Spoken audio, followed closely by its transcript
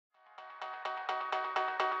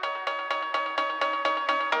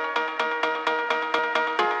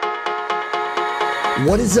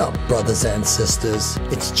What is up, brothers and sisters?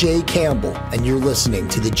 It's Jay Campbell, and you're listening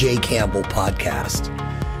to the Jay Campbell Podcast.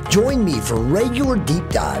 Join me for regular deep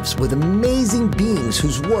dives with amazing beings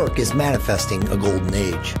whose work is manifesting a golden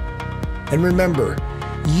age. And remember,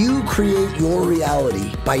 you create your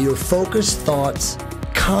reality by your focused thoughts,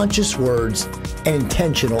 conscious words, and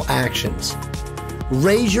intentional actions.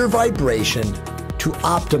 Raise your vibration to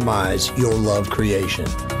optimize your love creation.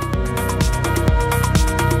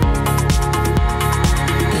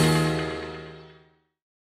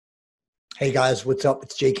 Hey guys, what's up?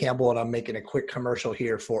 It's Jay Campbell, and I'm making a quick commercial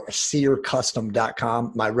here for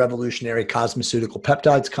𝙒𝙤𝙄𝙨 my revolutionary cosmeceutical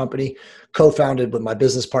peptides company, co-founded with my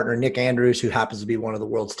business partner, Nick Andrews, who happens to be one of the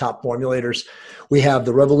world's top formulators. We have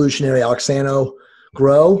the revolutionary 𝙒𝙤𝙄𝙨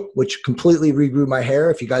Grow, which completely regrew my hair.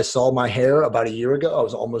 If you guys saw my hair about a year ago, I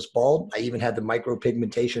was almost bald. I even had the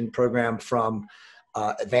micropigmentation program from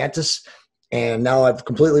Advantis. And now I've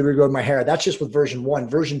completely regrown my hair. That's just with version 1.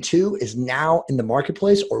 Version 2 is now in the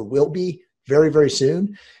marketplace, or will be very, very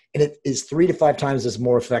soon. And it is 3 to 5 times as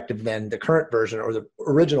more effective than the current version or the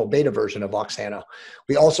original beta version of 𝙒𝙤𝙄.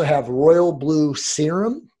 We also have Royal Blue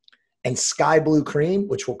Serum and Sky Blue Cream,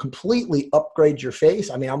 which will completely upgrade your face.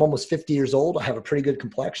 I mean, I'm almost 50 years old. I have a pretty good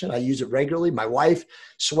complexion. I use it regularly. My wife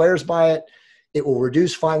swears by it. It will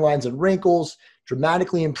reduce fine lines and wrinkles,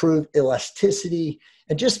 dramatically improve elasticity,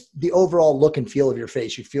 and just the overall look and feel of your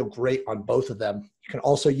face. You feel great on both of them. You can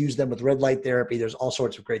also use them with red light therapy. There's all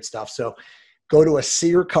sorts of great stuff. So go to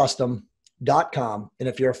𝙒𝙤𝙄𝙨.com. And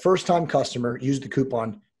if you're a first-time customer, use the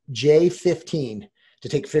coupon J15 to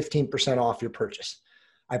take 15% off your purchase.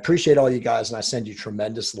 I appreciate all you guys, and I send you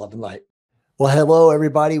tremendous love and light. Well, hello,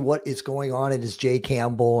 everybody. What is going on? It is Jay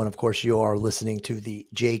Campbell. And of course, you are listening to the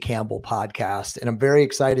Jay Campbell Podcast. And I'm very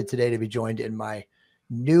excited today to be joined in my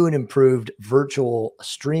new and improved virtual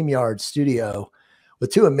StreamYard studio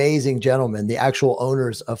with 2 amazing gentlemen, the actual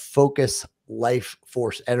owners of Focus Life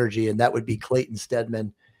Force Energy. And that would be Clayton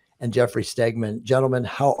Stedman and Jeffrey Stegman. Gentlemen,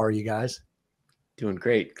 how are you guys? Doing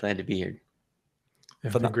great. Glad to be here. Yeah,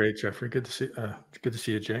 doing great, Jeffrey. Good to see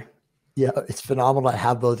you, Jay. Yeah, it's phenomenal to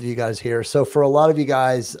have both of you guys here. So for a lot of you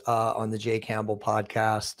guys on the Jay Campbell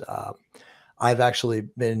Podcast, I've actually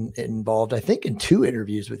been involved, I think, in 2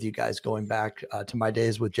 interviews with you guys going back to my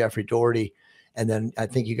days with Jeffrey Doherty. And then I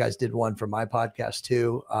think you guys did one for my podcast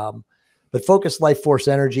too. But Focus Life Force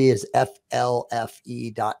Energy is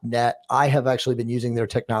flfe.net. I have actually been using their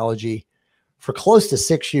technology for close to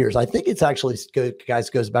 6 years. I think it's actually,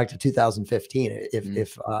 guys, goes back to 2015,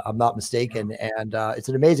 if I'm not mistaken. And it's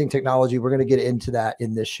an amazing technology. We're going to get into that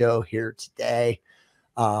in this show here today,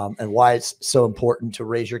 and why it's so important to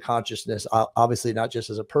raise your consciousness, obviously not just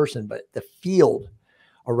as a person, but the field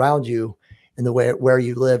around you and the way where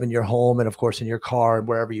you live in your home, and of course in your car and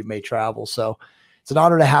wherever you may travel. So it's an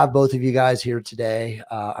honor to have both of you guys here today.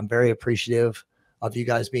 I'm very appreciative of you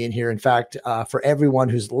guys being here. In fact, for everyone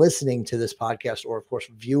who's listening to this podcast, or of course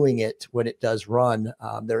viewing it when it does run,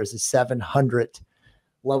 there is a 700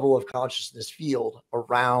 level of consciousness field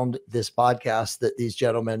around this podcast that these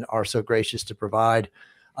gentlemen are so gracious to provide.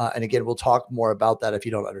 And again, we'll talk more about that if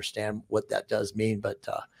you don't understand what that does mean. But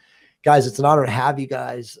guys, it's an honor to have you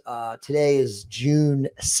guys. Today is June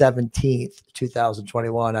 17th,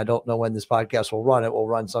 2021. I don't know when this podcast will run. It will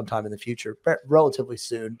run sometime in the future, relatively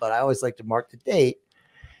soon. But I always like to mark the date,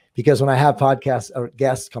 because when I have podcasts or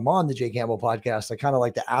guests come on the Jay Campbell Podcast, I kind of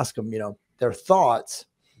like to ask them, their thoughts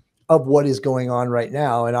of what is going on right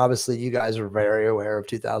now. And obviously you guys are very aware of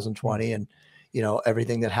 2020 and,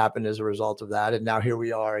 everything that happened as a result of that. And now here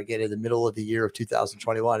we are again in the middle of the year of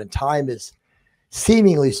 2021, and time is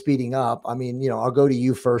seemingly speeding up. I mean, I'll go to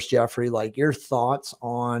you first, Jeffrey, like your thoughts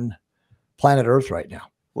on planet Earth right now.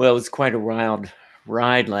 Well, it was quite a wild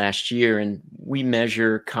ride last year, and we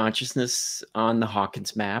measure consciousness on the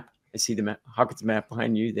Hawkins map. I see the Hawkins map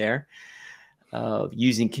behind you there,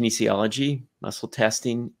 using kinesiology, muscle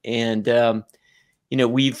testing. And,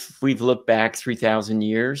 we've looked back 3,000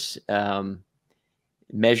 years,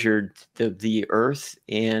 measured the Earth,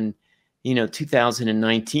 and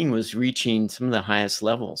 2019 was reaching some of the highest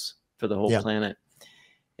levels for the whole planet.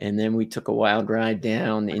 And then we took a wild ride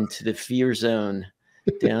down into the fear zone,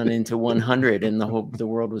 down into 100, and the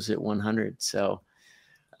world was at 100. So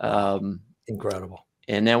incredible.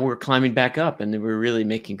 And now we're climbing back up, and we're really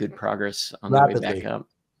making good progress on the way back up.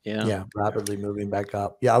 Yeah, rapidly moving back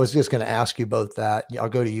up. Yeah, I was just going to ask you both that. I'll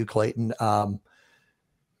go to you, Clayton.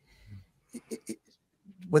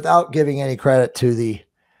 Without giving any credit to the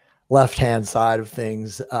left-hand side of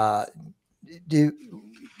things,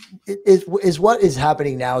 is what is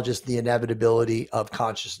happening now just the inevitability of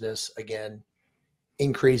consciousness again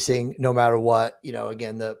increasing no matter what,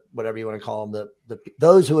 again, whatever you want to call them,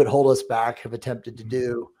 those who would hold us back have attempted to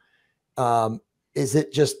do. Is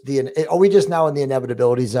it just are we just now in the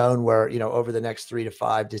inevitability zone where, over the next 3 to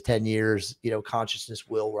 5 to 10 years, consciousness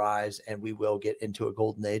will rise and we will get into a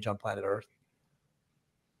golden age on planet Earth?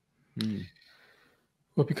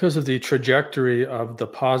 Well, because of the trajectory of the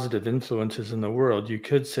positive influences in the world, you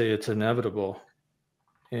could say it's inevitable.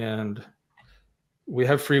 And we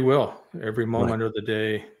have free will every moment of the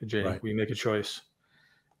day, Jay. We make a choice.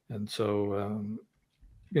 And so,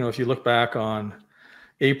 if you look back on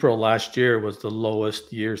April last year was the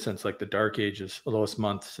lowest year since like the Dark Ages, the lowest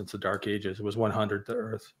month since the Dark Ages. It was 100, the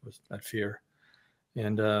Earth was at fear.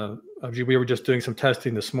 And we were just doing some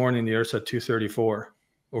testing this morning. The Earth's at 234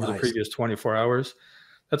 over the previous 24 hours.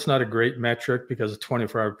 That's not a great metric because a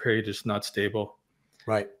 24-hour period is not stable.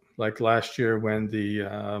 Right. Like last year when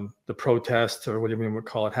the protests, or whatever you would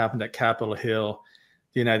call it, happened at Capitol Hill,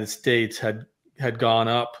 the United States had gone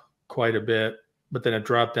up quite a bit, but then it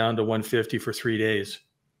dropped down to 150 for 3 days.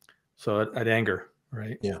 So at anger,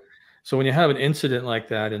 right? Yeah. So when you have an incident like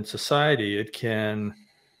that in society, it can,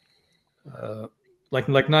 like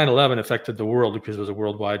 9/11 affected the world because it was a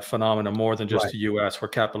worldwide phenomenon more than just the U.S., where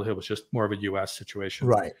Capitol Hill was just more of a U.S. situation.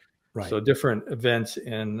 Right. So different events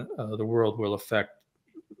in the world will affect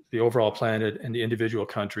the overall planet and the individual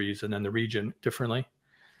countries and then the region differently.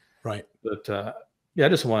 Right. But I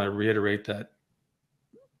just want to reiterate that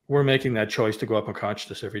we're making that choice to go up in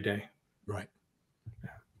consciousness every day. Right. Yeah.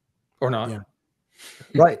 Or not. Yeah.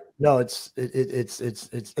 Right. No, that's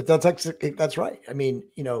right. I mean,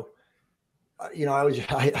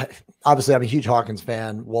 obviously I'm a huge Hawkins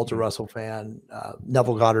fan, Walter Russell fan,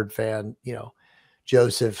 Neville Goddard fan,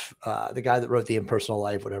 Joseph, the guy that wrote The Impersonal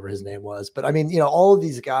Life, whatever his name was. But I mean, all of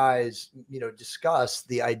these guys, discuss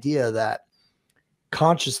the idea that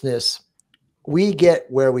consciousness, we get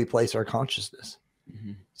where we place our consciousness.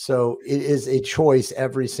 Mm-hmm. So it is a choice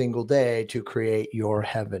every single day to create your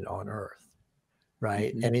heaven on earth.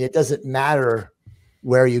 Right. Mm-hmm. I mean, it doesn't matter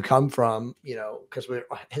where you come from, because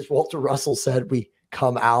as Walter Russell said, we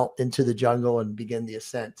come out into the jungle and begin the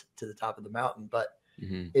ascent to the top of the mountain. But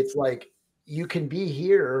it's like, you can be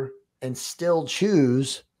here and still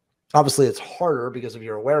choose. Obviously it's harder because of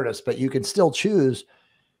your awareness, but you can still choose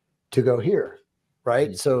to go here.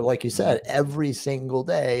 Right. So like you said, every single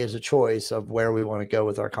day is a choice of where we want to go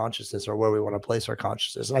with our consciousness or where we want to place our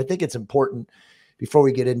consciousness. And I think it's important, before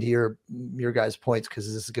we get into your guys' points, because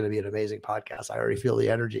this is going to be an amazing podcast. I already feel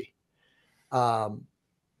the energy.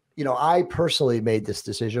 I personally made this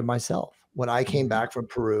decision myself. When I came back from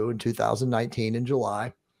Peru in 2019 in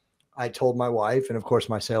July, I told my wife, and of course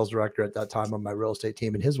my sales director at that time on my real estate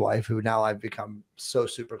team, and his wife, who now I've become so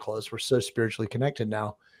super close, we're so spiritually connected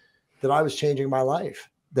now, that I was changing my life,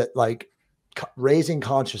 that like raising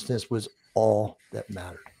consciousness was all that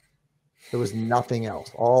mattered. There was nothing else.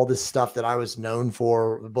 All this stuff that I was known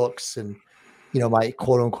for, the books and, my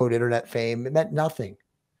quote unquote internet fame, it meant nothing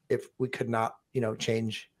if we could not,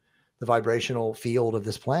 change the vibrational field of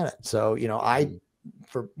this planet. So, you and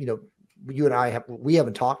I we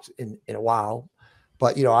haven't talked in a while,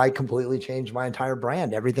 but, I completely changed my entire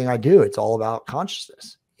brand. Everything I do, it's all about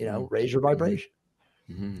consciousness, raise your vibration.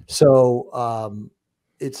 Mm-hmm. So,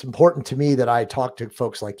 it's important to me that I talk to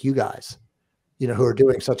folks like you guys, who are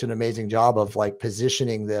doing such an amazing job of like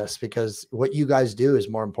positioning this, because what you guys do is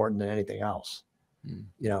more important than anything else.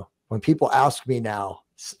 When people ask me now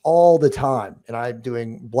all the time, and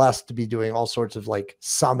I'm blessed to be doing all sorts of like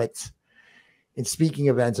summits and speaking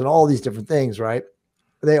events and all these different things, right?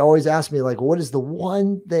 They always ask me like, what is the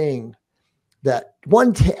one thing,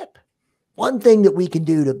 one tip, one thing that we can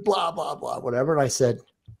do to blah, blah, blah, whatever. And I said,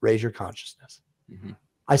 raise your consciousness. Mm-hmm.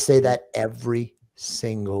 I say that every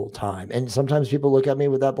single time. And sometimes people look at me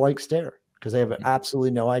with that blank stare because they have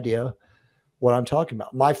absolutely no idea what I'm talking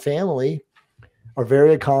about. My family are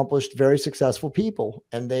very accomplished, very successful people,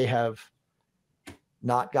 and they have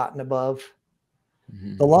not gotten above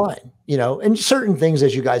the line, and certain things,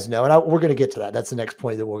 as you guys know, and we're going to get to that. That's the next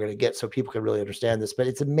point that we're going to get so people can really understand this. But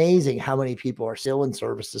it's amazing how many people are still in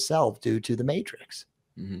service to self due to the matrix.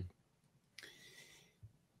 Mm-hmm.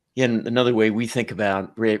 Yeah, and another way we think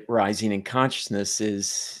about rising in consciousness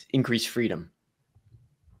is increased freedom.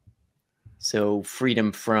 So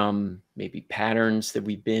freedom from maybe patterns that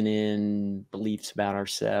we've been in, beliefs about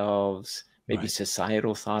ourselves, maybe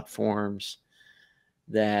societal thought forms,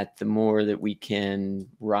 that the more that we can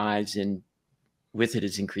rise in with it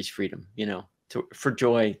is increased freedom, for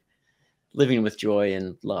joy, living with joy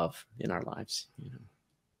and love in our lives.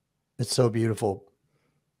 It's so beautiful.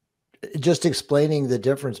 Just explaining the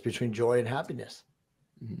difference between joy and happiness.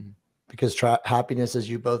 Mm-hmm. because happiness, as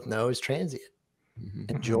you both know, is transient,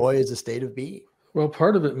 and joy is a state of being. Well,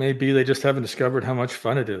 part of it may be they just haven't discovered how much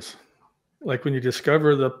fun it is. Like when you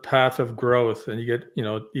discover the path of growth and you get, you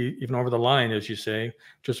know, even over the line, as you say,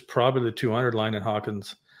 just probably the 200 line in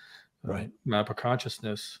Hawkins' map of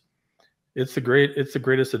consciousness. It's the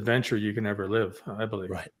greatest adventure you can ever live, I believe.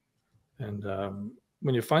 Right. And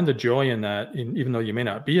when you find the joy in that, even though you may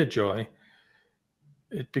not be a joy,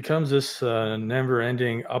 it becomes this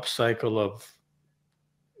never-ending upcycle of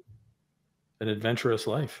an adventurous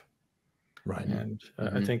life. Right. And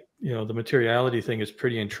I think, you know, the materiality thing is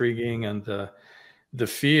pretty intriguing, and the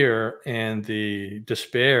fear and the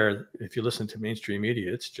despair, if you listen to mainstream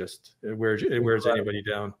media, it's just, it wears anybody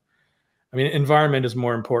down. I mean, environment is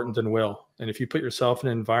more important than will. And if you put yourself in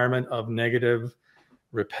an environment of negative,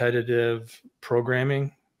 repetitive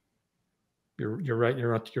programming, you're right in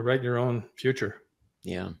your own future.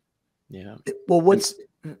 Yeah. Yeah. Well,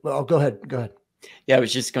 go ahead. Yeah, I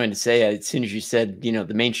was just going to say, as soon as you said, you know,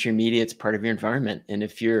 the mainstream media, it's part of your environment. And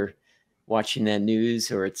if you're watching that news,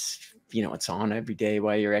 or it's, you know, it's on every day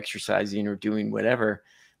while you're exercising or doing whatever,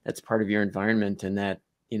 that's part of your environment. And that,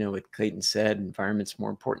 you know, what Clayton said, environment's more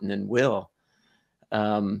important than will.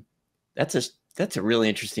 That's a really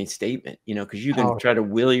interesting statement, you know, because you can try to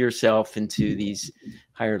will yourself into these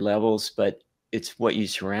higher levels, but it's what you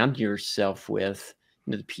surround yourself with,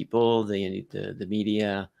 you know, the people, the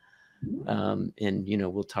media. And, you know,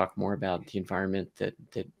 we'll talk more about the environment that,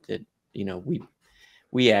 you know,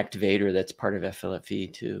 we activate, or that's part of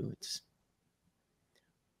FLFE too.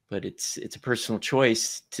 But it's a personal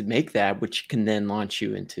choice to make that, which can then launch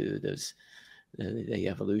you into the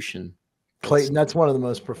evolution. Clayton, that's one of the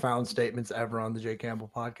most profound statements ever on the Jay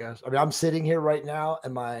Campbell podcast. I mean, I'm sitting here right now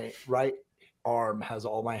and my right arm has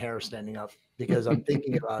all my hair standing up because I'm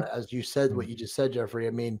thinking about it. As you said, what you just said, Jeffrey, I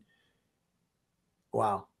mean,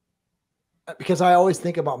 wow. Because I always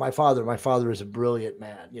think about my father. My father is a brilliant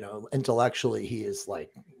man. You know, intellectually, he is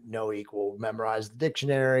like no equal, memorized the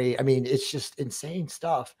dictionary. I mean, it's just insane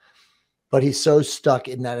stuff. But he's so stuck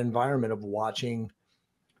in that environment of watching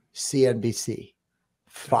CNBC,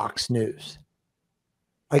 Fox News.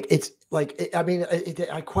 Like, it's like, I mean,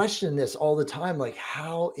 I question this all the time. Like,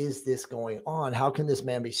 how is this going on? How can this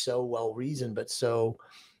man be so well-reasoned, but so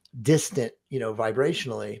distant, you know,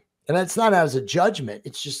 vibrationally? And that's not as a judgment.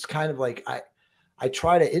 It's just kind of like, I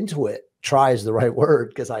try to intuit, try is the right word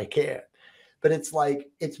because I can't, but it's like,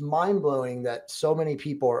 it's mind blowing that so many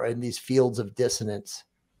people are in these fields of dissonance.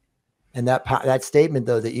 And that statement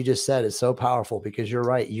though, that you just said is so powerful, because you're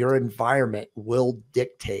right. Your environment will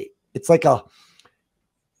dictate. It's like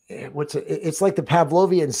it's like the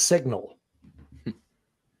Pavlovian signal.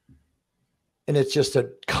 And it's just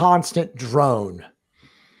a constant drone.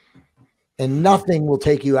 And nothing will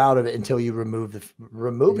take you out of it until you remove it.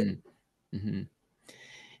 Mm-hmm.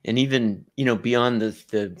 And even, you know, beyond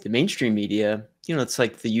the mainstream media, you know, it's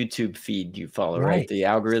like the YouTube feed you follow, right? The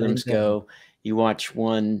algorithms go, you watch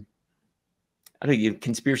one, I don't know,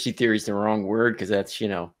 conspiracy theory is the wrong word because that's, you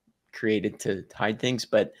know, created to hide things,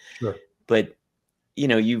 but you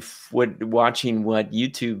know, watching what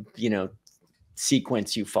YouTube, you know,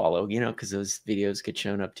 sequence you follow, you know, because those videos get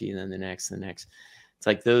shown up to you, then the next. It's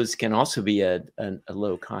like those can also be a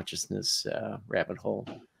low consciousness rabbit hole.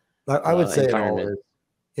 I would say all of it.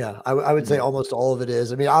 Yeah, I would say almost all of it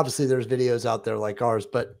is. I mean, obviously there's videos out there like ours,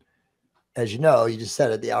 but as you know, you just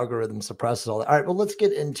said it, the algorithm suppresses all that. All right, well, let's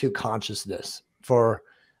get into consciousness.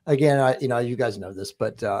 Again, you know, you guys know this,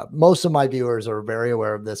 but most of my viewers are very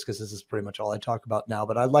aware of this because this is pretty much all I talk about now,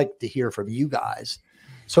 but I'd like to hear from you guys.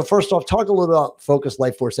 So first off, talk a little about Focus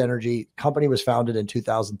Life Force Energy. Company was founded in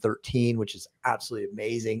 2013, which is absolutely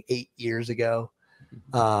amazing, 8 years ago.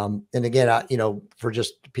 And again, you know, for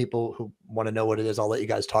just people who want to know what it is, I'll let you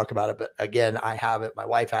guys talk about it. But again, I have it. My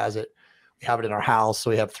wife has it. We have it in our house. So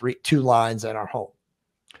we have two lines in our home.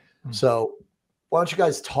 So why don't you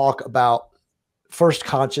guys talk about first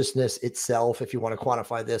consciousness itself, if you want to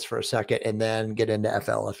quantify this for a second, and then get into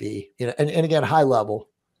FLFE, you know, and again, high level.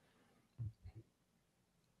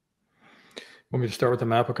 Want me to start with the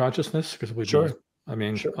map of consciousness? Because we I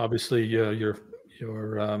mean, obviously, your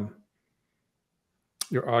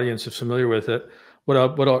audience is familiar with it.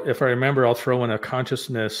 If I remember, I'll throw in a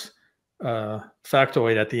consciousness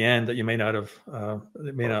factoid at the end that you may not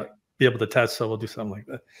be able to test. So we'll do something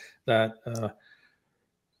like that.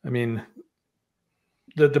 I mean,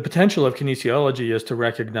 the potential of kinesiology is to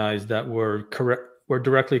recognize that we're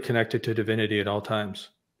directly connected to divinity at all times.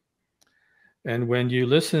 And when you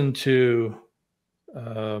listen to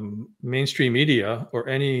mainstream media or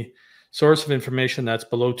any source of information that's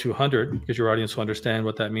below 200, because your audience will understand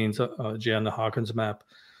what that means, Jay, on the Hawkins map,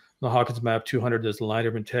 the Hawkins map 200 is the line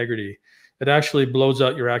of integrity. It actually blows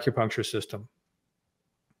out your acupuncture system.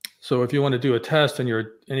 So if you want to do a test and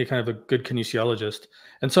you're any kind of a good kinesiologist,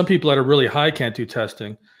 and some people that are really high can't do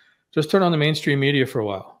testing, just turn on the mainstream media for a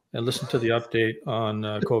while and listen to the update on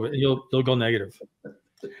COVID. You'll go negative.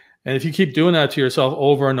 And if you keep doing that to yourself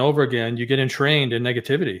over and over again, you get entrained in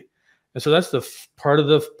negativity. And so that's the part of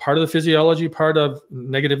the physiology, part of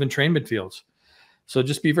negative entrainment fields. So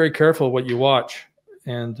just be very careful what you watch.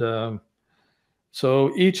 And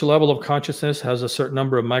so each level of consciousness has a certain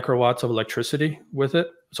number of microwatts of electricity with it.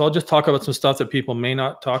 So I'll just talk about some stuff that people may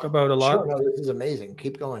not talk about a lot. Sure, no, this is amazing.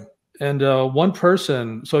 Keep going. And one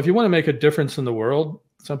person, so if you want to make a difference in the world,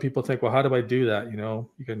 some people think, well, how do I do that? You know,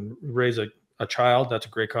 you can raise a child. That's a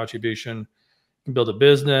great contribution. You can build a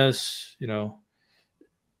business, you know.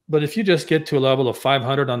 But if you just get to a level of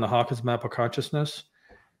 500 on the Hawkins map of consciousness,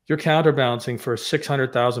 you're counterbalancing for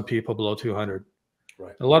 600,000 people below 200.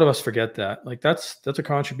 Right. And a lot of us forget that. Like that's a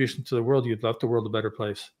contribution to the world. You've left the world a better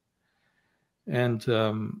place. And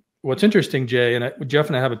what's interesting, Jay, and Jeff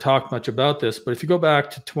and I haven't talked much about this, but if you go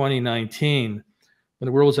back to 2019, when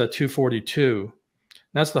the world was at 242,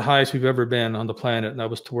 that's the highest we've ever been on the planet, and that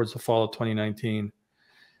was towards the fall of 2019.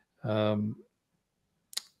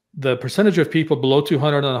 The percentage of people below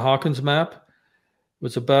 200 on the Hawkins map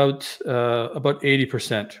was about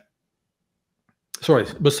 80%. Sorry,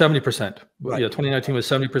 it was 70%. Right. Yeah, 2019 was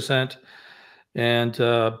 70%, and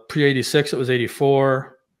pre-86 it was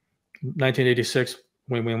 84. 1986,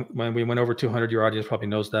 when we went over 200, your audience probably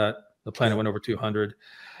knows that the planet went over 200.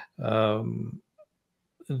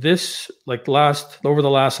 This over the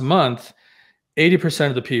last month, 80%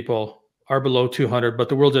 of the people are below 200, but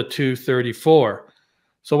the world's at 234.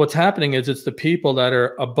 So what's happening is it's the people that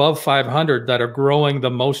are above 500 that are growing the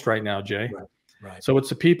most right now, Jay. Right. Right. So it's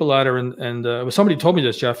the people that are and somebody told me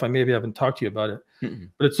this, Jeff. I maybe haven't talked to you about it,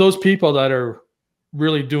 but it's those people that are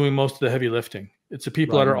really doing most of the heavy lifting. It's the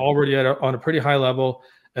people that are already on a pretty high level,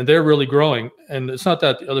 and they're really growing. And it's not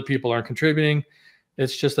that the other people aren't contributing.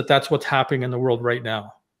 It's just that that's what's happening in the world right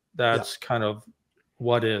now. That's kind of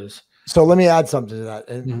what is. So let me add something to that.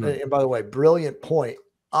 And by the way, brilliant point.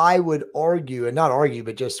 I would argue, and not argue,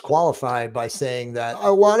 but just qualify by saying that a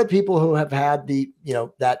lot of people who have had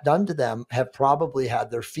that done to them have probably had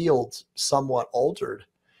their fields somewhat altered.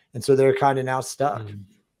 And so they're kind of now stuck.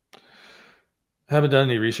 I haven't done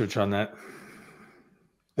any research on that.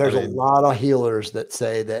 There's a lot of healers that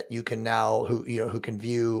say that you can now, who can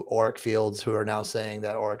view auric fields, who are now saying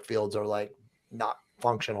that auric fields are like not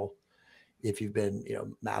functional if you've been,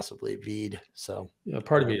 massively V'd. So yeah,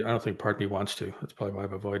 part of me, I don't think part of me wants to. That's probably why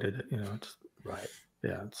I've avoided it. It's right.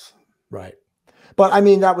 Yeah, it's right. But I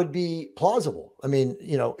mean, that would be plausible. I mean,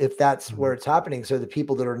 if that's where it's happening. So the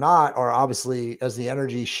people that are not are obviously, as the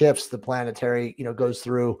energy shifts, the planetary, goes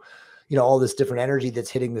through, all this different energy that's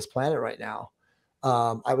hitting this planet right now.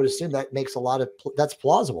 I would assume that makes that's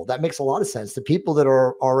plausible. That makes a lot of sense. The people that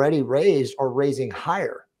are already raised are raising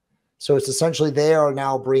higher. So it's essentially they are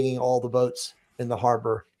now bringing all the boats in the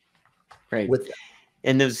harbor. Right. With them.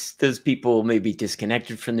 And those people may be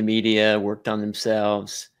disconnected from the media, worked on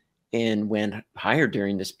themselves, and went higher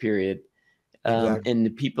during this period. Exactly. And the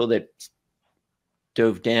people that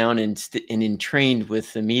dove down and entrained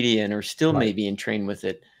with the media and are still maybe entrained with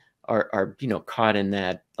it are caught in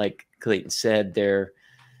that, like Clayton said, their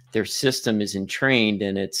system is entrained,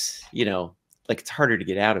 and it's it's harder to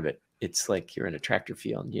get out of it. It's like you're in a tractor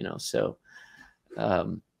field, so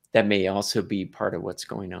that may also be part of what's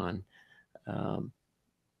going on. And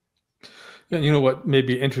you know what may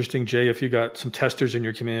be interesting, Jay, if you got some testers in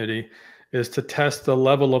your community, is to test the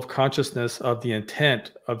level of consciousness of the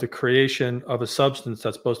intent of the creation of a substance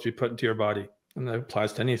that's supposed to be put into your body. And that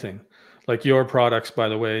applies to anything. Like your products, by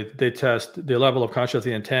the way, they test the level of consciousness,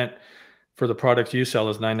 the intent for the products you sell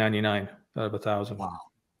is 999 out of 1,000. Wow.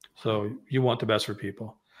 So you want the best for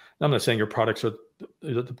people. I'm not saying your products are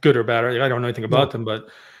good or bad. I don't know anything about them, but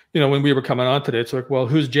when we were coming on today, it's like, well,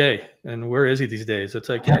 who's Jay and where is he these days? It's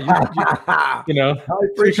like, yeah,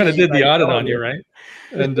 we kind of did the audit on you, right?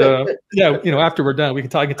 And after we're done, we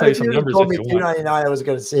can talk. I can tell you some numbers. Told me 299, I was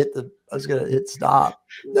going to hit stop.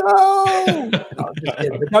 No, I'm just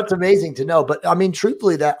kidding. But that's amazing to know. But I mean,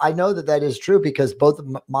 truthfully, that I know that is true because both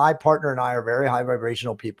my partner and I are very high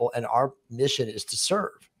vibrational people, and our mission is to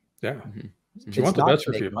serve. Yeah. If you want the best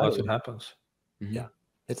for people, that's what happens. Yeah.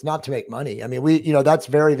 It's not to make money. I mean, that's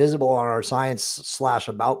very visible on our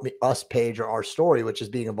science/about us page or our story, which is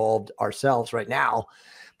being evolved ourselves right now.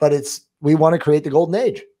 But we want to create the golden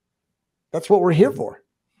age. That's what we're here for.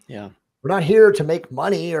 Yeah. We're not here to make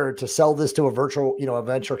money or to sell this to a virtual, a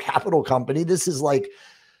venture capital company. This is like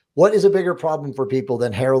what is a bigger problem for people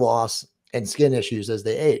than hair loss and skin issues as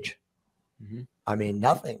they age? I mean,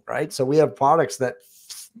 nothing, right? So we have products that,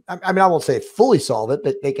 I mean, I won't say fully solve it,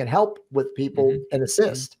 but they can help with people and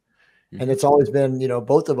assist. And it's always been, you know,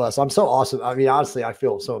 both of us. I'm so awesome. I mean, honestly, I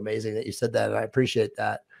feel so amazing that you said that. And I appreciate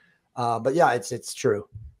that. But yeah, it's true.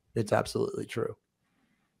 It's absolutely true.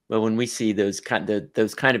 Well, when we see those kind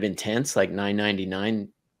of intents, like 999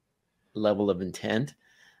 level of intent,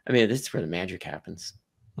 I mean, this is where the magic happens.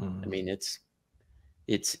 I mean, it's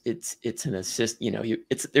an assist, you know,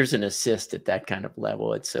 there's an assist at that kind of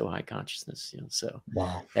level. It's so high consciousness, you know, so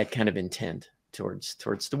wow, that kind of intent towards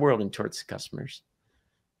the world and towards the customers.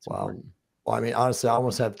 It's wow. important. Well, I mean, honestly, I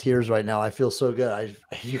almost have tears right now. I feel so good.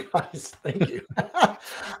 You guys, thank you.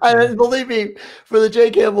 I believe me, for the Jay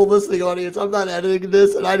Campbell listening audience, I'm not editing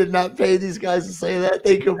this, and I did not pay these guys to say that.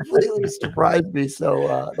 They completely surprised me.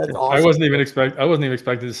 So that's awesome. I wasn't even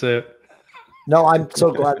expecting to say it. No, I'm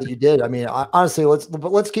so glad that you did. I mean, honestly,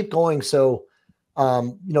 let's keep going. So,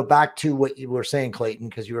 you know, back to what you were saying, Clayton,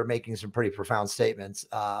 because you were making some pretty profound statements.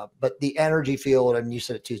 But the energy field, and you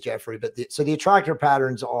said it too, Jeffrey. But so the attractor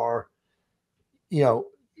patterns are, you know,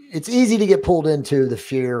 it's easy to get pulled into the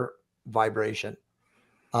fear vibration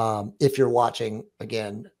if you're watching,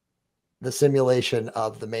 again, the simulation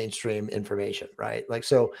of the mainstream information, right? Like,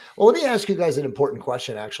 so, well, let me ask you guys an important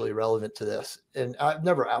question actually relevant to this. And I've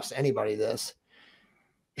never asked anybody this.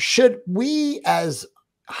 Should we as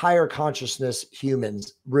higher consciousness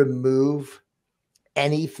humans remove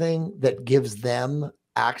anything that gives them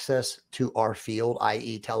access to our field,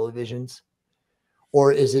 i.e. televisions?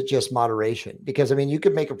 Or is it just moderation? Because I mean, you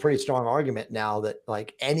could make a pretty strong argument now that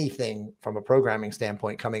like anything from a programming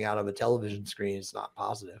standpoint coming out of a television screen is not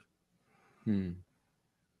positive. You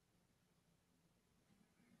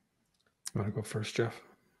want to go first, Jeff?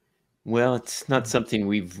 Well, it's not something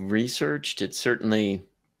we've researched. It's certainly,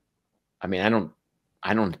 I mean,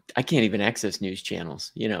 I can't even access news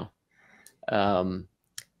channels, you know.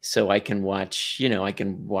 So I can watch, you know, a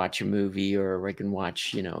movie, or I can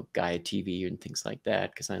watch, you know, Gaia TV and things like that,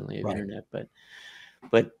 because I only have internet.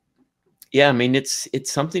 But yeah, I mean, it's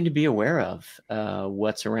something to be aware of,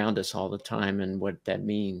 what's around us all the time and what that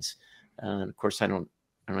means. And of course, I don't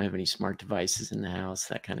have any smart devices in the house,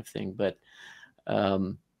 that kind of thing. But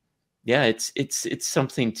yeah, it's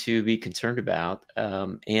something to be concerned about,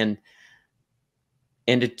 and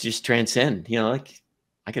to just transcend. You know, like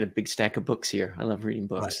I got a big stack of books here. I love reading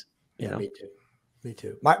books. Right. Yeah, you know? me too. Me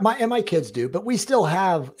too. My kids do, but we still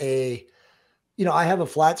have you know, I have a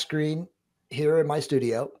flat screen here in my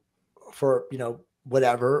studio for, you know,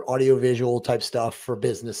 whatever audiovisual type stuff for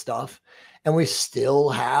business stuff. And we still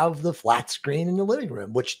have the flat screen in the living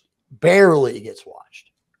room, which barely gets watched.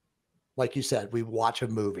 Like you said, we watch a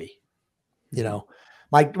movie, you know,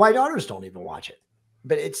 my daughters don't even watch it,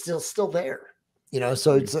 but it's still there, you know?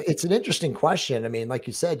 So it's an interesting question. I mean, like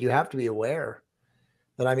you said, you have to be aware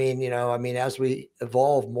that, I mean, you know, I mean, as we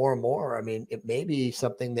evolve more and more, I mean, it may be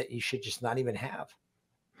something that you should just not even have.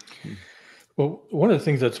 Well, one of the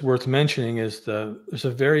things that's worth mentioning is there's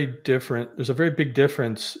a very big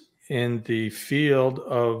difference in the field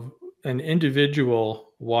of an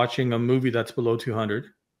individual watching a movie that's below 200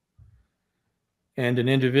 and an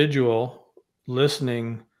individual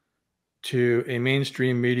listening to a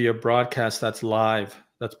mainstream media broadcast that's live,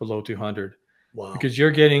 that's below 200. Wow. Because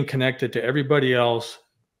you're getting connected to everybody else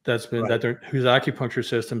whose acupuncture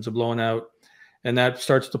systems are blown out, and that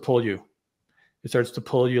starts to pull you. It starts to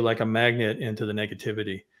pull you like a magnet into the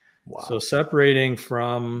negativity. Wow. So separating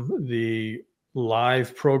from the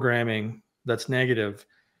live programming that's negative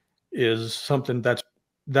is something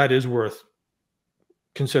that is worth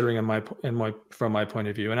considering from my point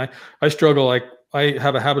of view. And I struggle, like I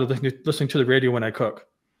have a habit of listening to the radio when I cook,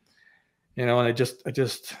 you know, and I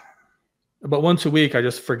just about once a week, I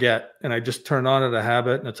just forget, and I just turn on at a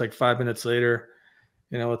habit, and it's like 5 minutes later,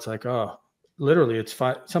 you know, it's like, oh, literally it's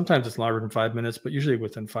sometimes it's longer than 5 minutes, but usually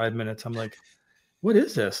within 5 minutes, I'm like, what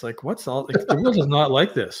is this? Like, what's all, like, the world is not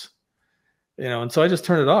like this, you know? And so I just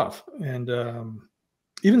turn it off. And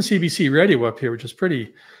even CBC radio up here, which is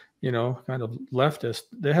pretty, you know, kind of leftist,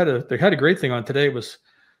 they had a great thing on today. It was,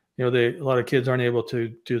 you know, a lot of kids aren't able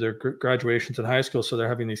to do their graduations in high school. So they're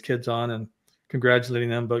having these kids on and congratulating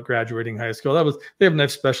them about graduating high school. They have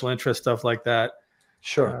nice special interest stuff like that.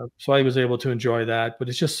 Sure. So I was able to enjoy that, but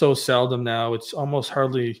it's just so seldom now. It's almost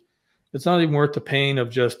hardly, it's not even worth the pain of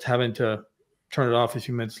just having to turn it off a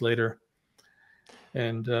few minutes later.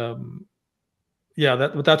 And yeah,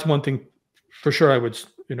 that's one thing for sure I would,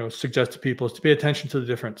 you know, suggest to people, is to pay attention to the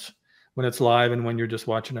difference when it's live and when you're just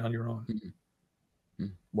watching it on your own.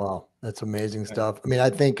 Wow. That's amazing stuff. I mean, I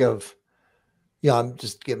think of, Yeah, I'm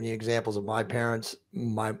just giving you examples of my parents,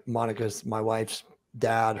 my wife's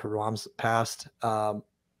dad, her mom's passed.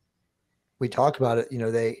 We talk about it, you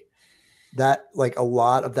know, that like a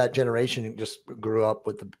lot of that generation just grew up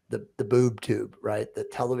with the boob tube, right? The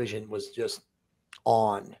television was just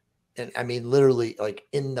on. And I mean, literally like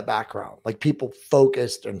in the background, like people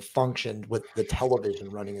focused and functioned with the television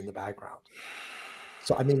running in the background.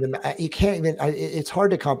 So, I mean, you can't even, it's hard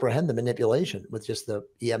to comprehend the manipulation with just the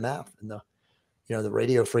EMF and the, you know, the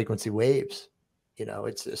radio frequency waves. You know,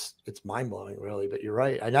 it's just, it's mind blowing really, but you're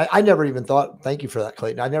right. And I never even thought, thank you for that,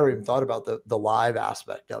 Clayton. I never even thought about the live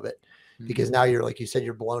aspect of it, because now you're, like you said,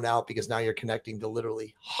 you're blown out, because now you're connecting to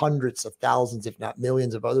literally hundreds of thousands, if not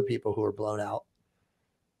millions of other people who are blown out.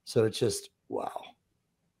 So it's just, wow.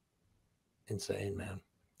 Insane, man.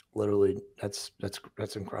 Literally, that's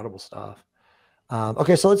incredible stuff.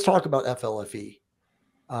 Okay, so let's talk about FLFE.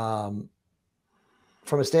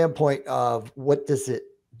 From a standpoint of what does it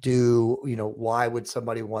do? You know, why would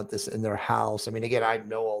somebody want this in their house? I mean, again, I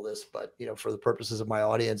know all this, but, you know, for the purposes of my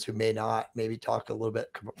audience who may not, maybe talk a little bit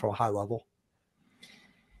from a high level.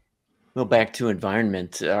 Well, back to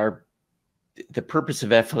environment. The purpose of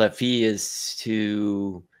FLFE is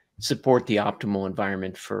to support the optimal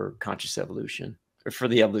environment for conscious evolution, or for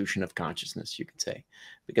the evolution of consciousness, you could say,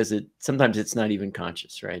 because sometimes it's not even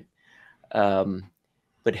conscious, right?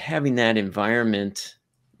 But having that environment,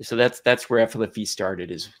 so that's where FLFE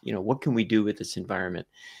started, is, you know, what can we do with this environment?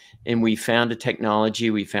 And we found a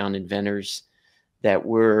technology, we found inventors that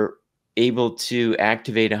were able to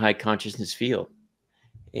activate a high consciousness field.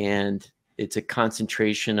 And it's a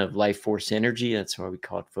concentration of life force energy. That's why we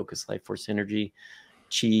call it focused life force energy,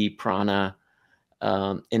 chi, prana,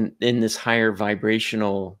 in this higher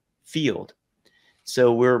vibrational field.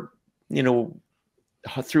 So we're, you know,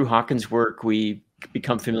 through Hawkins' work, we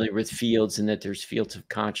become familiar with fields, and that there's fields of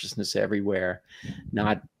consciousness everywhere.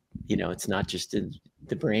 Not, you know, it's not just in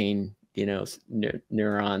the brain, you know,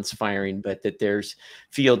 neurons firing, but that there's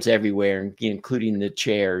fields everywhere, including the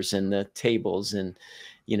chairs and the tables, and,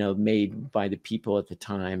 you know, made by the people at the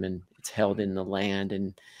time, and it's held in the land,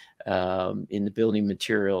 and in the building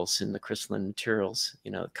materials, in the crystalline materials,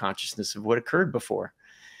 you know, consciousness of what occurred before.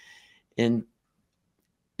 And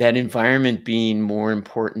that environment being more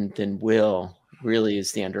important than will really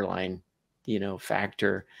is the underlying, you know,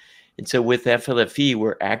 factor. And so with FLFE,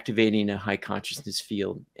 we're activating a high consciousness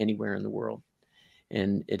field anywhere in the world.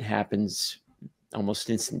 And it happens almost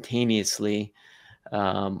instantaneously.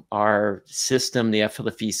 Our system, the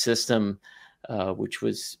FLFE system, which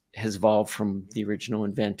has evolved from the original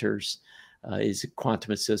inventors, is a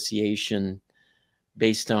quantum association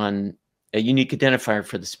based on a unique identifier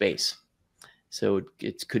for the space. So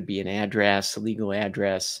it could be an address, a legal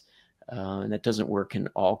address, and that doesn't work in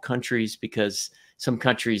all countries, because some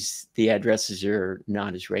countries, the addresses are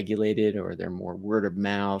not as regulated, or they're more word of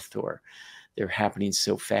mouth, or they're happening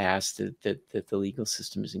so fast that the legal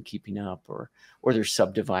system isn't keeping up, or they're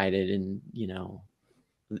subdivided and, you know,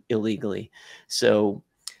 illegally. So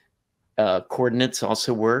coordinates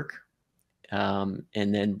also work. And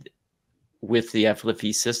then with the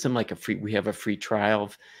FLFE system, like we have a free trial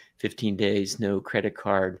of 15 days, no credit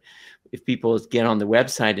card. If people get on the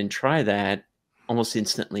website and try that, almost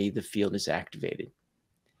instantly the field is activated.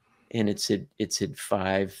 And it's at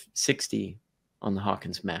 560 on the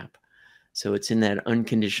Hawkins map. So it's in that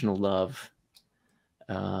unconditional love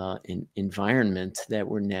environment that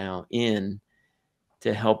we're now in,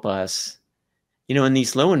 to help us, you know, in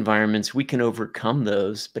these low environments, we can overcome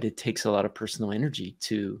those, but it takes a lot of personal energy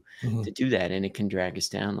to do that. And it can drag us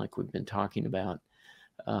down, like we've been talking about.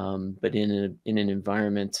 But in an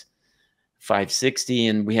environment 560,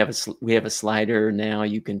 and we have a slider now,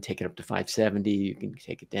 you can take it up to 570, you can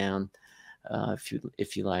take it down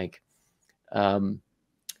if you like.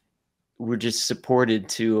 We're just supported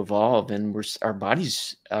to evolve, and our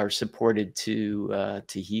bodies are supported to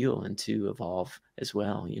heal and to evolve as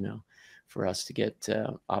well, you know, for us to get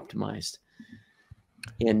optimized.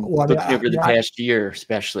 And looking over the past year,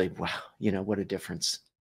 especially, wow, you know, what a difference.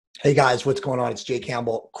 Hey guys, what's going on? It's Jay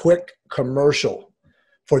Campbell. Quick commercial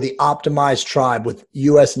for the Optimized Tribe with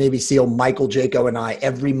U.S. Navy SEAL Michael Jaco and I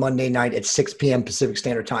every Monday night at 6 p.m. Pacific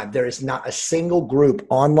Standard Time. There is not a single group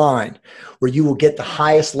online where you will get the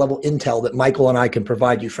highest level intel that Michael and I can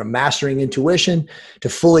provide you, from mastering intuition to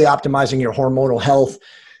fully optimizing your hormonal health,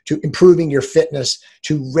 to improving your fitness,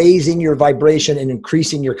 to raising your vibration and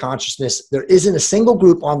increasing your consciousness. There isn't a single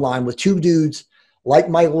group online with two dudes like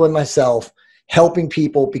Michael and myself helping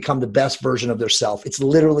people become the best version of their self. It's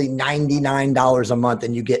literally $99 a month,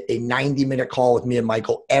 and you get a 90-minute call with me and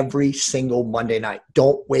Michael every single Monday night.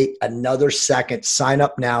 Don't wait another second. Sign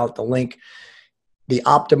up now at the link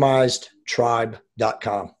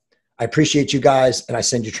theoptimizedtribe.com. I appreciate you guys, and I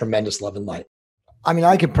send you tremendous love and light. I mean,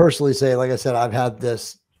 I can personally say, like I said, I've had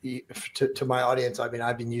this to my audience. I mean,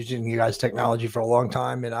 I've been using you guys' technology for a long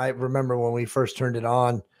time. And I remember when we first turned it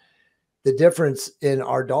on, the difference in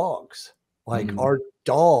our dogs, like our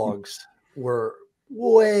dogs were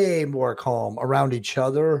way more calm around each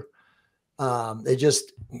other. They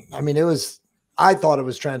just, I mean, I thought it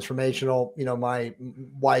was transformational. You know, my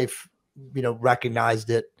wife, you know, recognized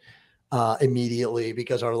it immediately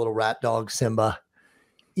because our little rat dog, Simba,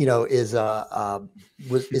 you know, is the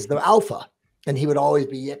alpha. And he would always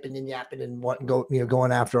be yipping and yapping and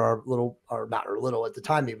going after our not our little, at the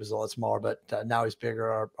time he was a lot smaller, but now he's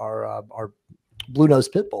bigger, our blue nose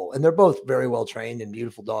pit bull. And they're both very well trained and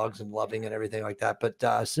beautiful dogs and loving and everything like that. But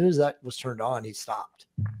as soon as that was turned on, he stopped.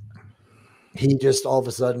 He just all of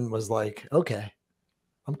a sudden was like, okay,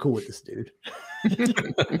 I'm cool with this dude. I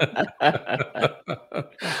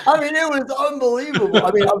mean, it was unbelievable.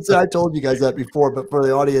 I mean, obviously I told you guys that before, but for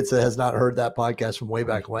the audience that has not heard that podcast from way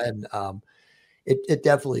back when, it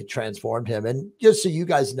definitely transformed him. And just so you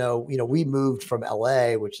guys know, you know, we moved from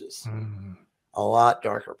LA, which is a lot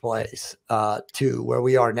darker place, to where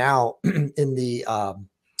we are now in the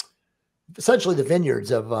essentially the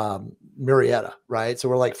vineyards of Murrieta, right? So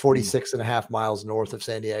we're like 46.5 miles north of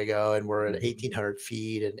San Diego, and we're at 1,800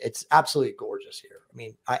 feet, and it's absolutely gorgeous here. I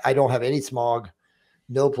mean, I don't have any smog,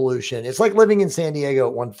 no pollution. It's like living in San Diego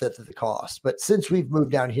at 1/5 of the cost. But since we've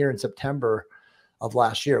moved down here in September of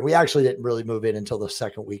last year, we actually didn't really move in until the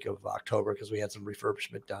second week of October because we had some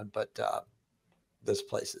refurbishment done. But this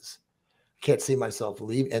place is, can't see myself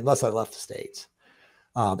leaving unless I left the States.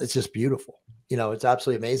 It's just beautiful. You know, it's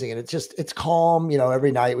absolutely amazing. And it's calm. You know,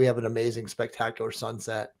 every night we have an amazing, spectacular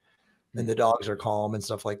sunset and the dogs are calm and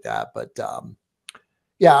stuff like that. But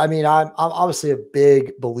yeah, I mean, I'm obviously a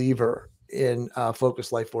big believer in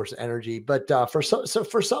focused life force energy, but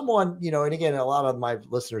for someone, you know, and again, a lot of my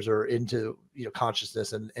listeners are into, you know,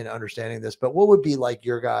 consciousness and understanding this, but what would be like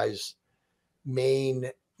your guys' main,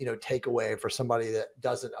 you know, takeaway for somebody that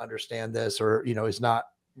doesn't understand this, or, you know, is not,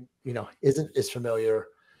 you know, isn't as familiar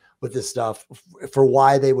with this stuff, for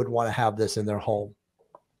why they would want to have this in their home?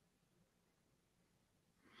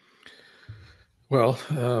 Well,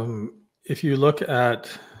 if you look at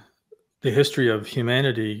the history of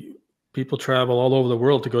humanity, people travel all over the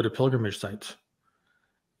world to go to pilgrimage sites,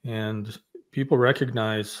 and people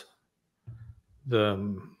recognize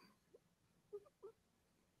the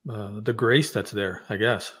grace that's there, I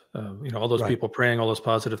guess. You know, all those people praying, all those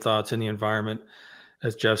positive thoughts in the environment,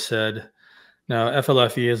 as Jeff said. Now,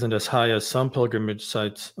 FLFE isn't as high as some pilgrimage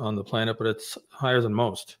sites on the planet, but it's higher than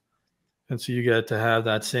most. And so you get to have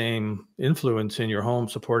that same influence in your home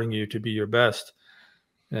supporting you to be your best.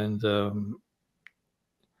 And I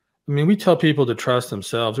mean, we tell people to trust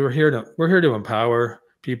themselves. We're here to empower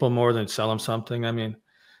people more than sell them something. I mean,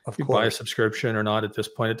 if you buy a subscription or not at this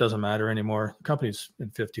point, it doesn't matter anymore. The company's in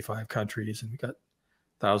 55 countries, and we've got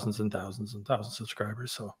thousands and thousands and thousands of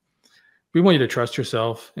subscribers. So we want you to trust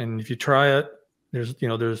yourself. And if you try it,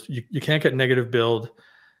 you can't get negative billed.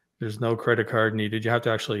 There's no credit card needed. You have to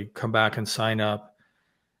actually come back and sign up.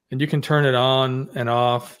 And you can turn it on and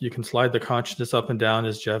off. You can slide the consciousness up and down,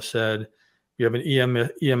 as Jeff said. We have an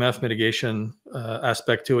EMF mitigation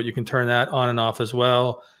aspect to it. You can turn that on and off as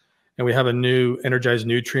well. And we have a new Energized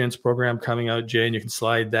Nutrients program coming out, Jay, and you can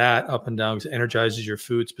slide that up and down because it energizes your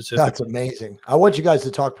food specifically. That's amazing. I want you guys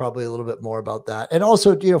to talk probably a little bit more about that. And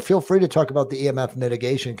also, you know, feel free to talk about the EMF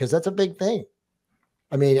mitigation, because that's a big thing.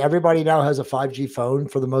 I mean, everybody now has a 5G phone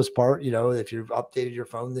for the most part, you know, if you've updated your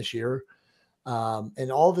phone this year,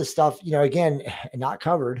 and all this stuff, you know, again, not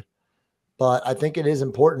covered, but I think it is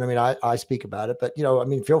important. I mean, I speak about it, but, you know, I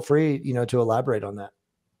mean, feel free, you know, to elaborate on that.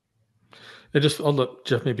 I'll let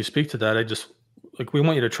Jeff maybe speak to that. We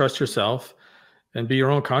want you to trust yourself and be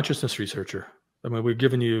your own consciousness researcher. I mean, we've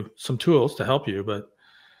given you some tools to help you, but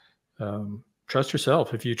trust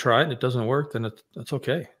yourself. If you try it and it doesn't work, then that's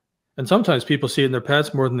okay. And sometimes people see it in their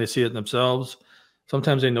pets more than they see it in themselves.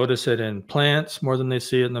 Sometimes they notice it in plants more than they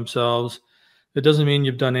see it in themselves. It doesn't mean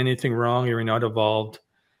you've done anything wrong. You're not evolved.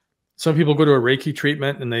 Some people go to a Reiki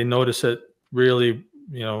treatment and they notice it really,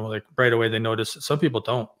 you know, like right away they notice it. Some people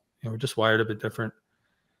don't. You know, we're just wired a bit different.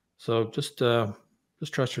 So just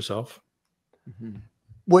trust yourself. Mm-hmm.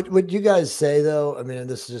 Would you guys say, though, I mean, and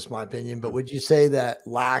this is just my opinion, but would you say that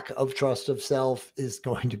lack of trust of self is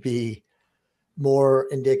going to be more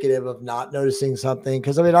indicative of not noticing something?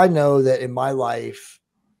 Because I mean, I know that in my life,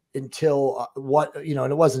 until and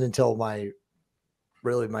it wasn't until my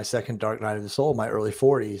second dark night of the soul, my early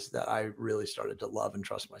 40s, that I really started to love and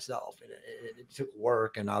trust myself. And it took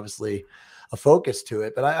work, and obviously a focus to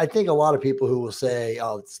it. But I think a lot of people who will say,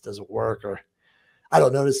 oh, this doesn't work, or I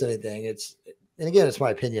don't notice anything. And again, it's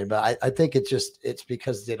my opinion, but I think it's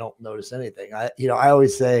because they don't notice anything. I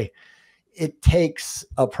always say it takes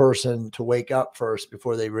a person to wake up first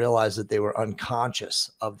before they realize that they were unconscious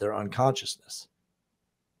of their unconsciousness.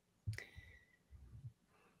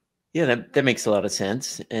 Yeah, that makes a lot of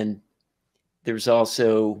sense. And there's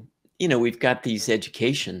also, we've got these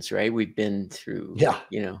educations, right? We've been through,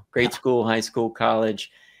 grade school, high school,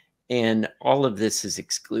 college, and all of this is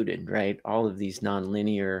excluded, right? All of these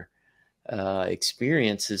nonlinear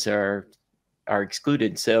experiences are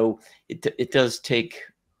excluded. So it does take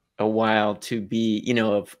a while to be,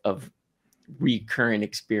 of recurrent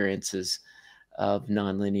experiences of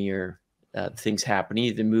nonlinear things happening,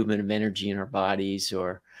 either movement of energy in our bodies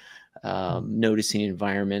or noticing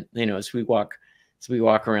environment. As we walk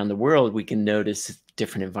around the world, we can notice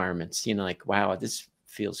different environments, like, wow, this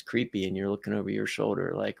feels creepy. And you're looking over your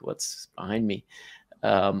shoulder, like, what's behind me?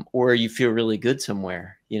 Or you feel really good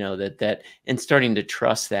somewhere, and starting to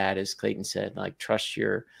trust that, as Clayton said, like, trust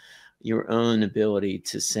your own ability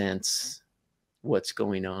to sense what's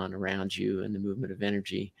going on around you and the movement of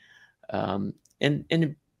energy. And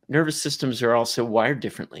nervous systems are also wired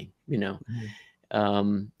differently. We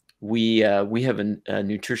have a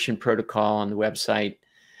nutrition protocol on the website.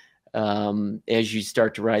 As you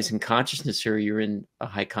start to rise in consciousness, or you're in a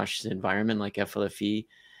high consciousness environment like FLFE,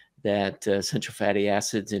 that essential fatty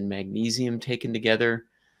acids and magnesium taken together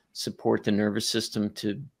support the nervous system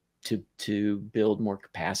to build more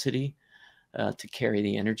capacity to carry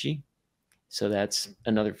the energy. So that's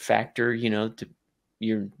another factor, to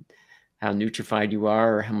how nutrified you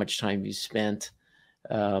are, or how much time you spent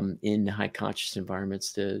in high conscious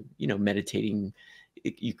environments. Meditating,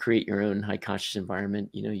 you create your own high conscious environment.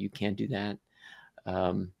 You can do that.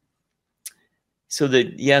 So the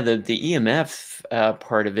EMF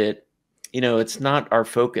part of it, it's not our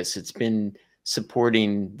focus. It's been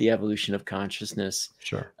supporting the evolution of consciousness.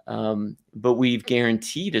 Sure. But we've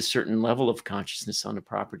guaranteed a certain level of consciousness on the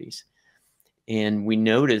properties. And we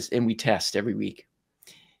notice, and we test every week.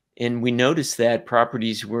 And we noticed that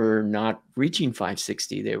properties were not reaching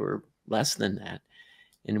 560. They were less than that.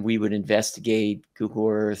 And we would investigate, Google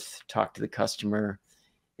Earth, talk to the customer.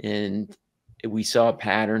 And we saw a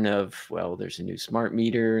pattern of, well, there's a new smart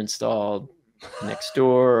meter installed next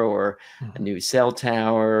door, or a new cell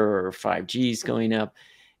tower, or 5G is going up.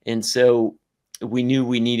 And so we knew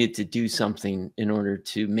we needed to do something in order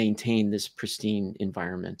to maintain this pristine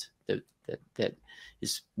environment that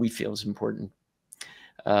we feel is important.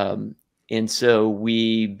 And so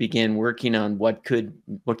we began working on what could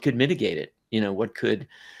mitigate it, what could,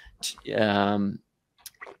 turn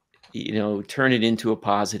it into a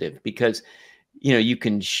positive, because, you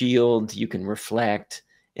can shield, you can reflect,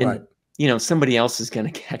 and, right. Somebody else is going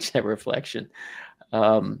to catch that reflection.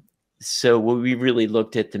 So we really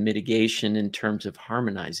looked at the mitigation in terms of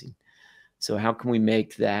harmonizing. So how can we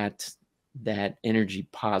make that energy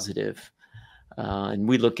positive? And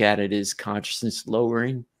we look at it as consciousness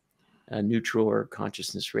lowering, neutral, or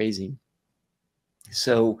consciousness raising.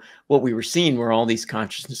 So what we were seeing were all these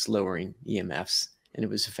consciousness lowering EMFs, and it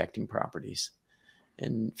was affecting properties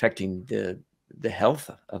and affecting the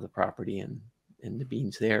health of the property and the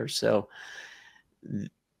beings there. So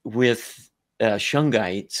with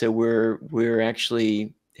𝙒𝙤, so we're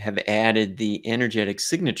actually have added the energetic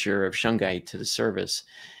signature of 𝙒𝙤 to the service,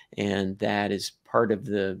 and that is part of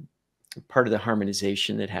the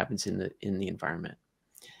harmonization that happens in the environment.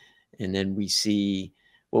 And then we see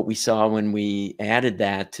what we saw when we added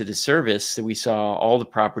that to the service, that we saw all the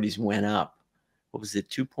properties went up. What was it,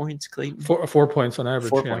 2 points, Clayton? 4 points on average.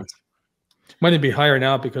 4 points. Might be higher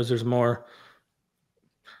now because there's more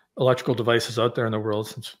electrical devices out there in the world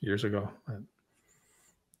since years ago.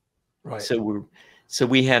 Right. So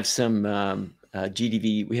we have some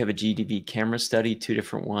GDV. We have a GDV camera study, 2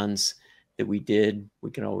 different ones that we did.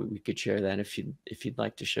 We could share that if you'd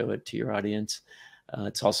like to show it to your audience.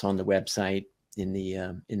 It's also on the website in the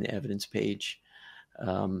evidence page.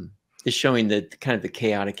 It's showing the kind of the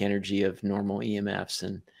chaotic energy of normal EMFs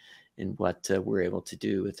and what we're able to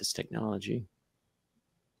do with this technology.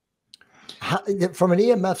 From an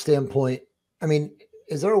EMF standpoint, I mean,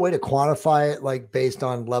 is there a way to quantify it, like based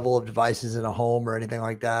on level of devices in a home or anything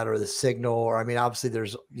like that, or the signal? Or, I mean, obviously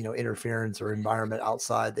there's, interference or environment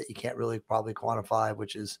outside that you can't really probably quantify,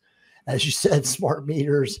 which is, as you said, smart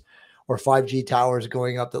meters or 5G towers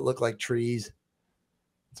going up that look like trees.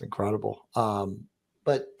 It's incredible.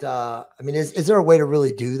 But I mean, is there a way to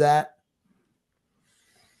really do that?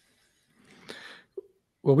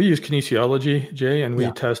 Well, we use kinesiology, Jay, and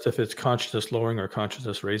we test if it's consciousness lowering or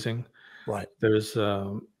consciousness raising. Right. There's,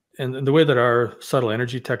 and the way that our subtle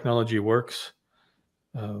energy technology works,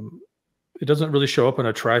 it doesn't really show up on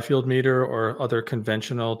a tri-field meter or other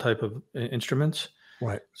conventional type of instruments.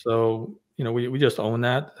 Right. So, we just own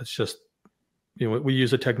that. It's just, we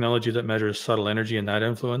use a technology that measures subtle energy and that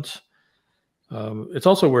influence. It's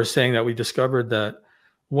also worth saying that we discovered that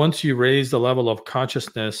once you raise the level of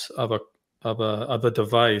consciousness of a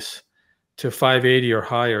device to 580 or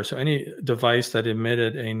higher, so any device that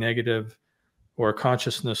emitted a negative or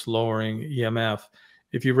consciousness lowering EMF,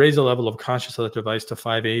 if you raise the level of consciousness of that device to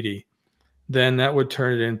 580, then that would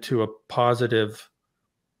turn it into a positive,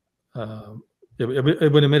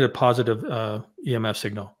 it would emit a positive EMF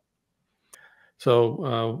signal.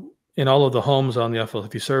 So in all of the homes on the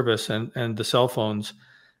FLFE service and the cell phones,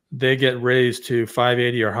 they get raised to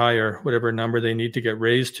 580 or higher, whatever number they need to get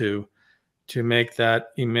raised to make that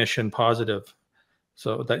emission positive.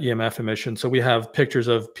 So that EMF emission. So we have pictures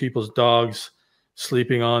of people's dogs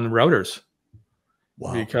sleeping on routers.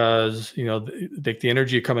 Wow. Because, the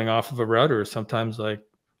energy coming off of a router is sometimes like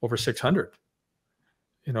over 600,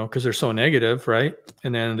 because they're so negative, right?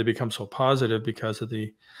 And then they become so positive because of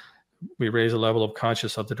we raise a level of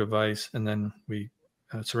consciousness of the device, and then we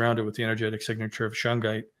surround it with the energetic signature of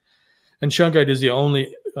shungite. And shungite is the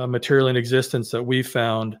only material in existence that we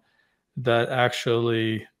found that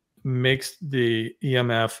actually makes the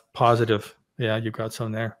EMF positive. Yeah, you've got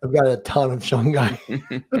some there. I've got a ton of shungite.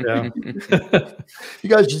 Yeah. You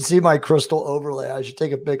guys should see my crystal overlay. I should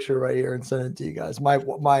take a picture right here and send it to you guys.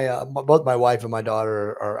 Both my wife and my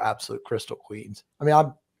daughter are absolute crystal queens. I mean,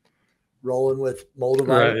 I'm rolling with moldavite.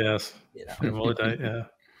 Right, yes. Moldavite, yeah.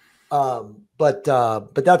 But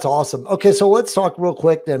that's awesome. Okay, so let's talk real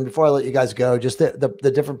quick then before I let you guys go, just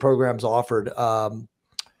the different programs offered.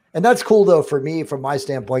 And that's cool though for me, from my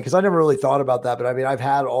standpoint, because I never really thought about that. But I mean, I've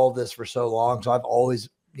had all this for so long, so I've always,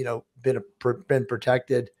 been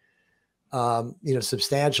protected,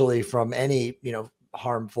 substantially from any,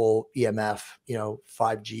 harmful EMF,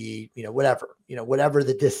 5G, whatever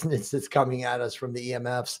the dissonance that's coming at us from the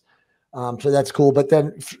EMFs. So that's cool. But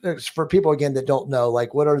then for people again that don't know,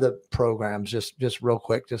 like, what are the programs? Just real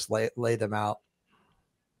quick, just lay them out.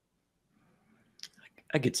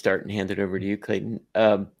 I could start and hand it over to you, Clayton.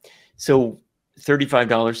 So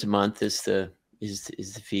 $35 a month is the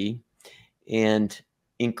fee, and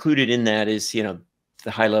included in that is the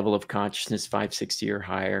high level of consciousness, 560 or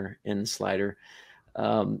higher, in the slider.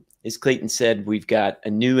 As Clayton said, we've got a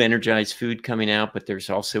new energized food coming out, but there's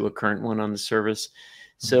also a current one on the service.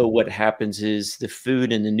 So what happens is the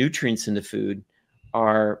food and the nutrients in the food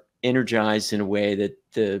are energized in a way that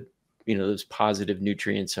those positive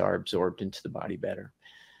nutrients are absorbed into the body better.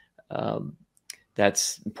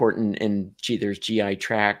 That's important. And there's GI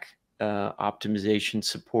tract optimization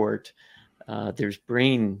support. There's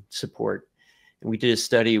brain support. And we did a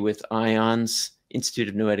study with IONS, Institute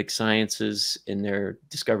of Noetic Sciences, in their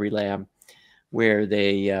discovery lab, where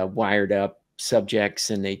they wired up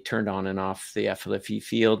subjects and they turned on and off the FLFE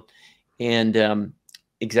field, and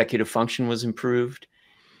executive function was improved,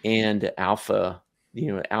 and alpha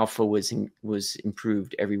was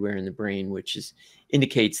improved everywhere in the brain, which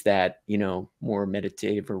indicates that, more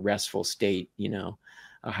meditative or restful state,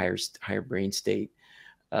 a higher brain state.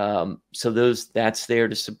 So that's there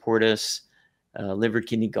to support us. Liver,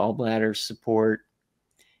 kidney, gallbladder support,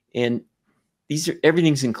 and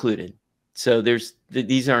everything's included. So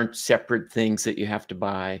these aren't separate things that you have to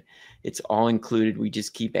buy. It's all included. We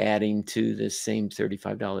just keep adding to this same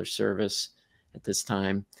 $35 service at this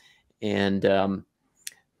time. And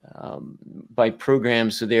by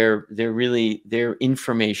programs, so they're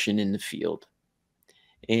information in the field,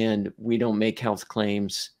 and we don't make health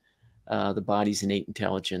claims. The body's innate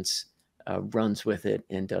intelligence runs with it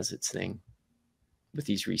and does its thing with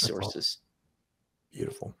these resources.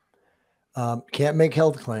 Beautiful. Can't make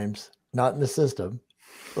health claims, not in the system.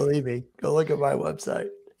 Believe me, go look at my website.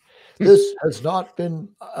 This has not been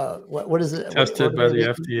what is it? Tested by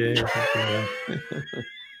the FDA or something.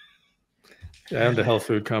 Yeah, I owned a health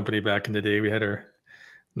food company back in the day. We had our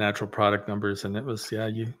natural product numbers, and it was, you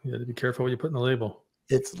had to be careful what you put in the label.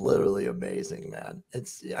 It's literally amazing, man.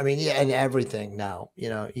 And everything now,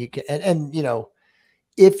 you can, and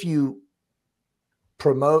if you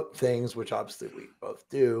promote things, which obviously we both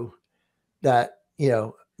do, that,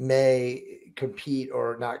 may compete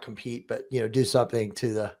or not compete, but, do something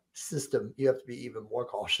to the system, you have to be even more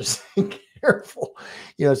cautious and careful,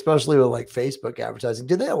 especially with like Facebook advertising.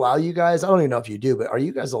 Do they allow you guys? I don't even know if you do, but are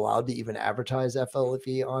you guys allowed to even advertise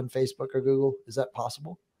FLFE on Facebook or Google? Is that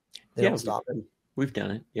possible? They don't stop it. We've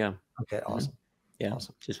done it. Yeah. Okay. Awesome. Yeah.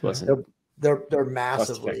 Awesome. Just wasn't. They're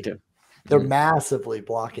massively. They're massively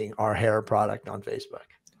blocking our hair product on Facebook.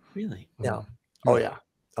 Really? Yeah. Oh yeah.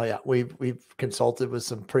 Oh yeah. We've consulted with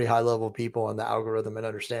some pretty high level people on the algorithm and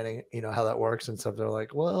understanding, how that works and stuff. They're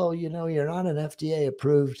like, well, you're not an FDA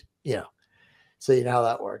approved, so you know how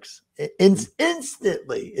that works.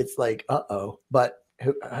 Instantly, it's like, but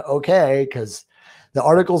okay, because the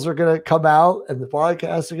articles are going to come out and the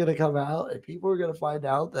podcasts are going to come out and people are going to find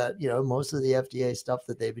out that, most of the FDA stuff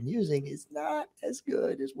that they've been using is not as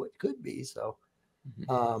good as what could be. So,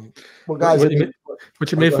 well, guys,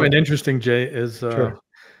 what you may find interesting, Jay, is sure.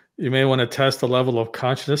 You may want to test the level of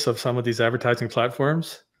consciousness of some of these advertising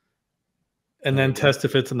platforms and then test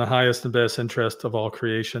if it's in the highest and best interest of all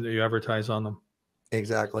creation that you advertise on them.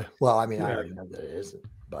 Exactly. Well, I mean, I already know that it isn't,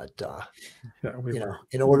 but yeah,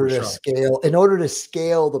 in order to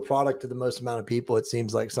scale the product to the most amount of people, it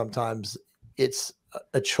seems like sometimes it's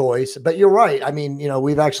a choice. But you're right. I mean,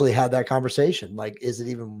 we've actually had that conversation. Like, is it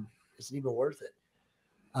even worth it?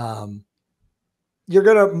 You're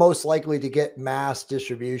going to most likely to get mass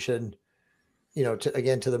distribution, to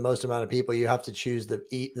the most amount of people, you have to choose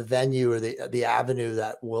the venue or the avenue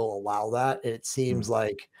that will allow that. It seems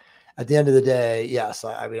like at the end of the day, yes,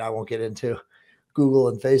 I mean, I won't get into Google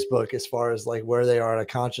and Facebook as far as like where they are at a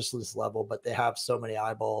consciousness level, but they have so many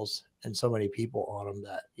eyeballs and so many people on them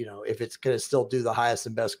that, if it's going to still do the highest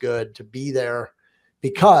and best good to be there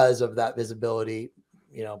because of that visibility,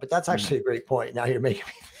 but that's actually a great point. Now you're making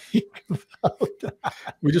me think about that.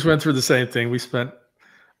 We just went through the same thing. We spent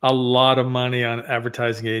a lot of money on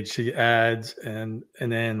advertising agency ads and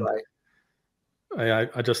then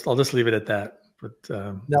I'll just leave it at that. But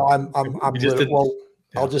no,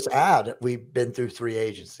 I'll just add, we've been through 3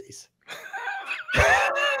 agencies.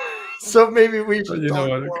 So maybe we should talk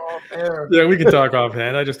more off air. Yeah, we can talk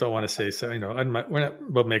offhand. I just don't want to say so. We're not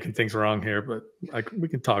about making things wrong here, but we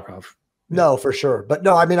can talk off. No, for sure. But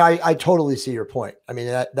no, I mean, I totally see your point. I mean,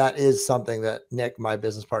 that is something that Nick, my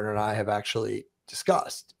business partner, and I have actually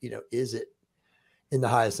discussed. Is it in the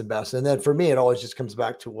highest and best? And then for me, it always just comes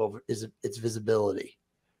back to, well, it's visibility,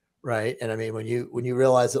 right? And I mean, when you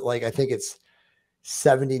realize that, like, I think it's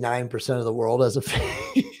 79% of the world has a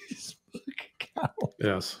Facebook account.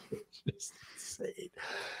 Yes. It's insane.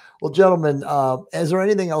 Well, gentlemen, is there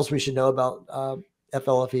anything else we should know about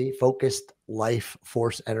FLFE, Focused Life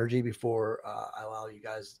Force Energy, before I allow you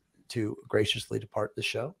guys to graciously depart the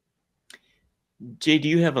show? Jay, do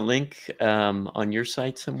you have a link on your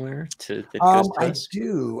site somewhere that goes to us? I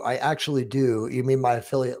do. I actually do. You mean my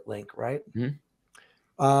affiliate link, right?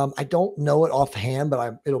 I don't know it offhand,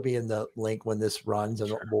 but it'll be in the link when this runs,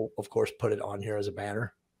 and we'll of course put it on here as a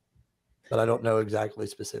banner. But I don't know exactly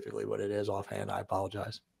specifically what it is offhand. I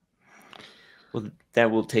apologize. Well, that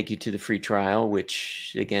will take you to the free trial,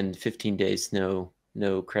 which again, 15 days, no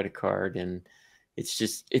credit card, and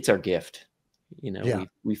it's our gift.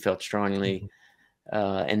 We felt strongly,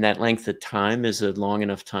 and that length of time is a long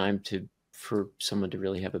enough time for someone to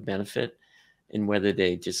really have a benefit. And whether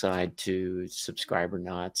they decide to subscribe or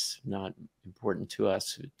not, it's not important to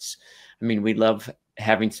us. We love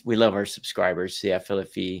our subscribers. The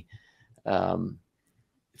FLFE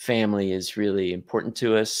family is really important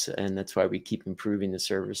to us, and that's why we keep improving the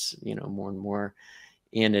service, more and more.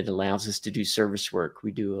 And it allows us to do service work.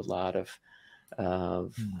 We do a lot of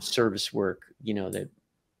service work. That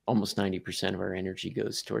almost 90% of our energy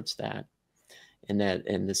goes towards that, and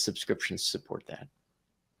the subscriptions support that.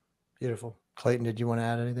 Beautiful. Clayton, did you want to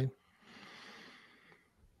add anything?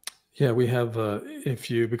 Yeah, we have,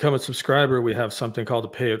 if you become a subscriber, we have something called a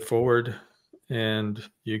pay it forward, and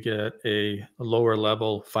you get a lower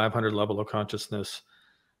level, 500 level of consciousness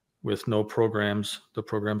with no programs. The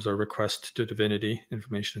programs are request to divinity,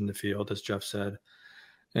 information in the field, as Jeff said.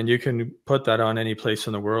 And you can put that on any place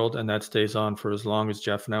in the world, and that stays on for as long as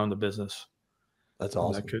Jeff now in the business. That's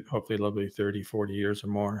awesome. And that could hopefully be 30, 40 years or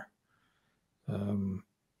more.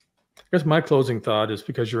 I guess my closing thought is,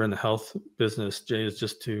 because you're in the health business, Jay, is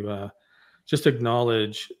just to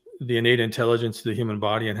acknowledge the innate intelligence of the human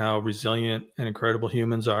body and how resilient and incredible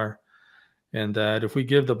humans are. And that if we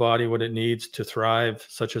give the body what it needs to thrive,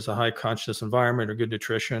 such as a high consciousness environment or good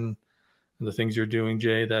nutrition, and the things you're doing,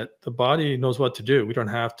 Jay, that the body knows what to do. We don't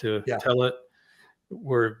have to tell it.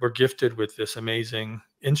 We're gifted with this amazing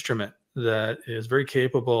instrument that is very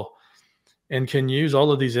capable and can use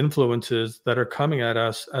all of these influences that are coming at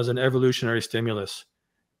us as an evolutionary stimulus.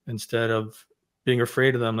 Instead of being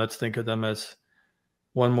afraid of them, let's think of them as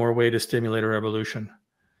one more way to stimulate our evolution,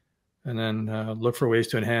 and then look for ways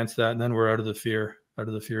to enhance that. And then we're out of the fear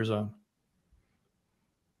zone.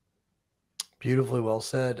 Beautifully well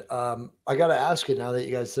said. I got to ask you, now that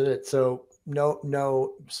you guys said it, so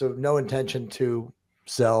no intention to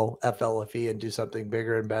sell FLFE and do something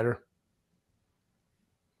bigger and better?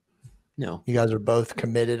 No. You guys are both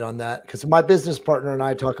committed on that? Because my business partner and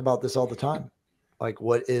I talk about this all the time. Like,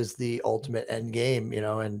 what is the ultimate end game? You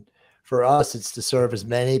know, and for us, it's to serve as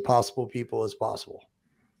many possible people as possible.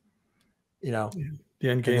 You know, the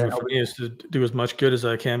end game for me is to do as much good as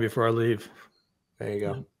I can before I leave. There you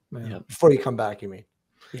go. Yeah. Before you come back, you mean?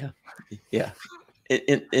 Yeah. Yeah.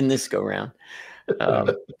 In this go round.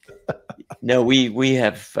 No, we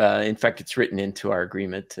have, in fact, it's written into our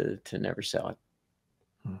agreement to never sell it.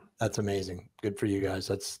 That's amazing. Good for you guys.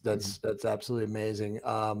 That's absolutely amazing.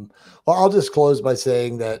 Well, I'll just close by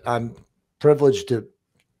saying that I'm privileged to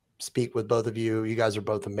speak with both of you. You guys are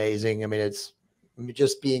both amazing. I mean, it's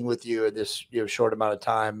just being with you in this short amount of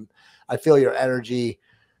time. I feel your energy.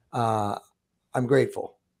 I'm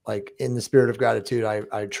grateful. Like, in the spirit of gratitude,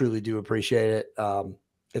 I truly do appreciate it.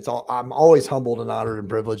 I'm always humbled and honored and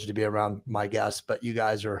privileged to be around my guests, but you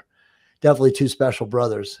guys are definitely two special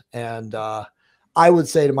brothers. And I would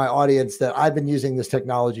say to my audience that I've been using this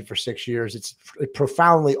technology for 6 years. It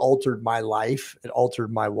profoundly altered my life. It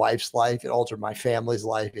altered my wife's life. It altered my family's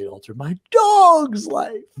life. It altered my dog's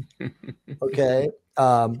life. Okay.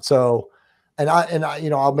 And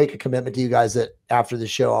I'll make a commitment to you guys that after the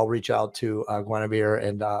show, I'll reach out to Guinevere,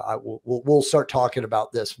 and we'll start talking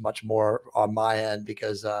about this much more on my end,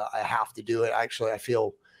 because I have to do it. Actually, I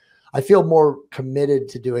feel more committed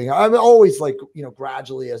to doing it. I'm always, like,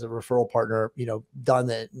 gradually as a referral partner, done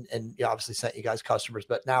that and obviously sent you guys customers,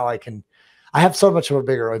 but now I have so much of a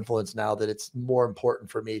bigger influence now that it's more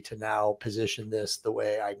important for me to now position this the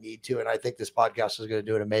way I need to. And I think this podcast is going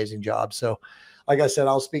to do an amazing job. So like I said,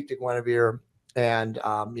 I'll speak to Guinevere, and,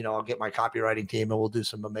 I'll get my copywriting team, and we'll do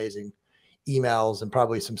some amazing emails and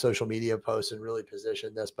probably some social media posts and really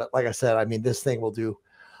position this. But like I said, I mean, this thing will do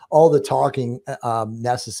all the talking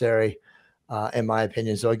necessary, in my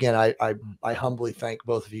opinion. So again, I humbly thank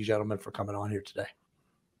both of you gentlemen for coming on here today.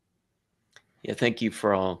 Yeah, thank you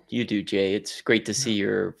for all you do, Jay. It's great to see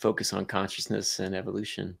your focus on consciousness and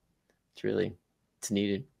evolution. It's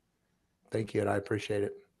needed. Thank you, and I appreciate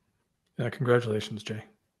it. Yeah, congratulations, Jay.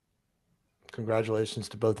 Congratulations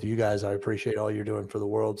to both of you guys. I appreciate all you're doing for the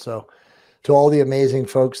world. So to all the amazing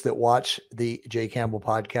folks that watch the Jay Campbell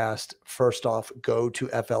podcast, first off, go to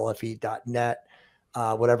flfe.net,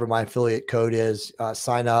 whatever my affiliate code is,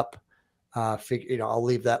 sign up. I'll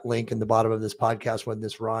leave that link in the bottom of this podcast when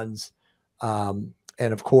this runs. And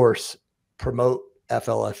of course, promote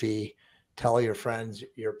FLFE, tell your friends,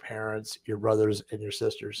 your parents, your brothers, and your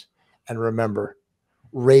sisters. And remember,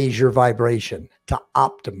 raise your vibration to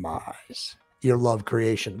optimize your love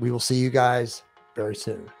creation. We will see you guys very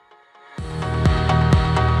soon.